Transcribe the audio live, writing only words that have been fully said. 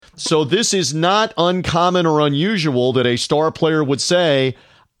So this is not uncommon or unusual that a star player would say,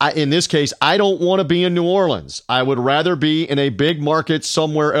 in this case, I don't want to be in New Orleans. I would rather be in a big market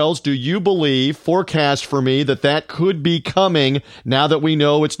somewhere else. Do you believe, forecast for me, that could be coming now that we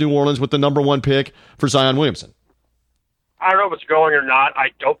know it's New Orleans with the number 1 pick for Zion Williamson? I don't know if it's going or not.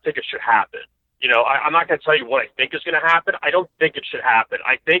 I don't think it should happen. I'm not going to tell you what I think is going to happen. I don't think it should happen.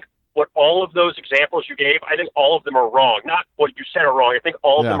 I think what all of those examples you gave, I think all of them are wrong. Not what you said are wrong. I think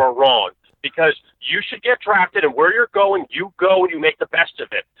all of them are wrong. Because you should get drafted, and where you're going, you go and you make the best of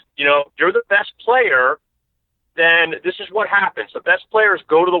it. You're the best player, then this is what happens. The best players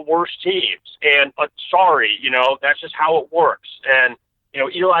go to the worst teams. And sorry, that's just how it works. And,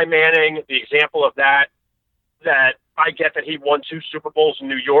 Eli Manning, the example of that I get that he won 2 Super Bowls in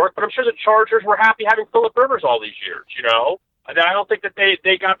New York, but I'm sure the Chargers were happy having Phillip Rivers all these years, And I don't think that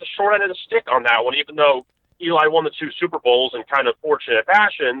they got the short end of the stick on that one, even though Eli won the 2 Super Bowls in kind of fortunate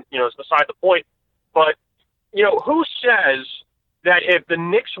fashion, it's beside the point. But, who says that if the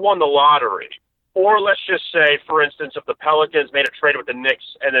Knicks won the lottery, or let's just say, for instance, if the Pelicans made a trade with the Knicks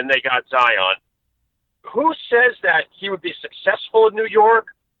and then they got Zion, who says that he would be successful in New York?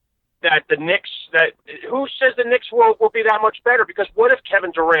 Who says the Knicks will be that much better? Because what if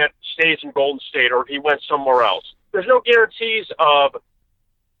Kevin Durant stays in Golden State or if he went somewhere else? There's no guarantees of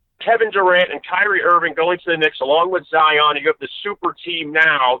Kevin Durant and Kyrie Irving going to the Knicks along with Zion. You have the super team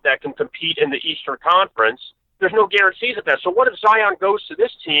now that can compete in the Eastern Conference. There's no guarantees of that. So what if Zion goes to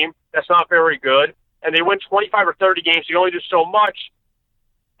this team that's not very good and they win 25 or 30 games? You only do so much.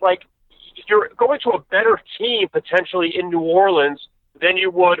 Like, you're going to a better team potentially in New Orleans than you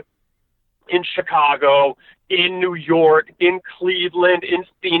would in Chicago, in New York, in Cleveland, in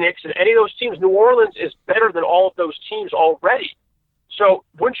Phoenix, and any of those teams. New Orleans is better than all of those teams already. So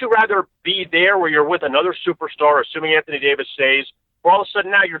wouldn't you rather be there where you're with another superstar, assuming Anthony Davis stays, where all of a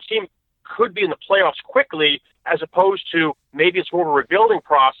sudden now your team could be in the playoffs quickly, as opposed to maybe it's more of a rebuilding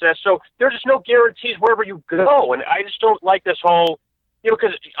process. So there's just no guarantees wherever you go. And I just don't like this whole,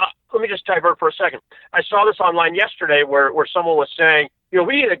 because let me just divert for a second. I saw this online yesterday where someone was saying,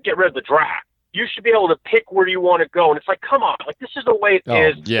 we need to get rid of the draft. You should be able to pick where you want to go. And it's like, come on, this is the way it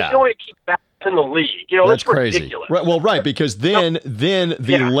is. Yeah. There's no way to keep that in the league. That's ridiculous. Crazy. Right, well, right, because then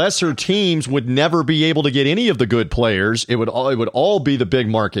the lesser teams would never be able to get any of the good players. It would all be the big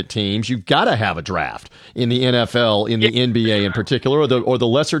market teams. You've got to have a draft in the NFL, in the NBA in particular, or the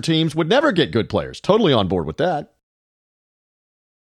lesser teams would never get good players. Totally on board with that.